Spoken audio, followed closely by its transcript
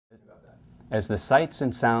As the sights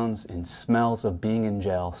and sounds and smells of being in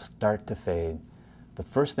jail start to fade, the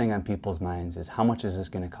first thing on people's minds is, how much is this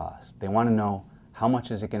going to cost? They want to know, how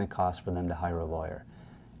much is it going to cost for them to hire a lawyer?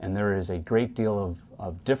 And there is a great deal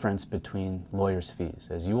of difference between lawyers' fees.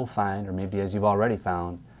 As you will find, or maybe as you've already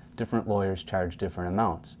found, different lawyers charge different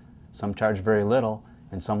amounts. Some charge very little,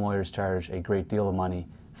 and some lawyers charge a great deal of money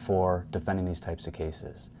for defending these types of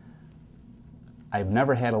cases. I've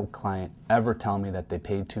never had a client ever tell me that they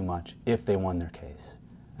paid too much if they won their case.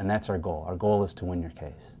 And that's our goal. Our goal is to win your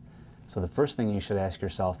case. So the first thing you should ask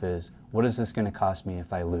yourself is, what is this going to cost me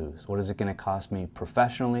if I lose? What is it going to cost me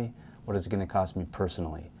professionally? What is it going to cost me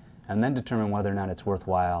personally? And then determine whether or not it's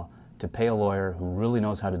worthwhile to pay a lawyer who really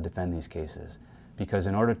knows how to defend these cases. Because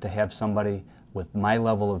in order to have somebody with my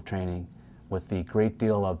level of training, with the great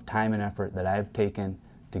deal of time and effort that I've taken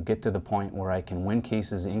to get to the point where I can win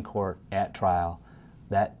cases in court at trial,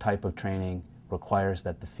 that type of training requires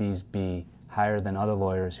that the fees be higher than other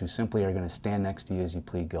lawyers who simply are going to stand next to you as you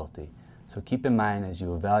plead guilty. So keep in mind, as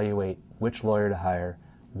you evaluate which lawyer to hire,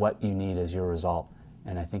 what you need as your result,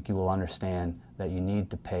 and I think you will understand that you need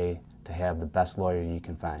to pay to have the best lawyer you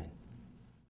can find.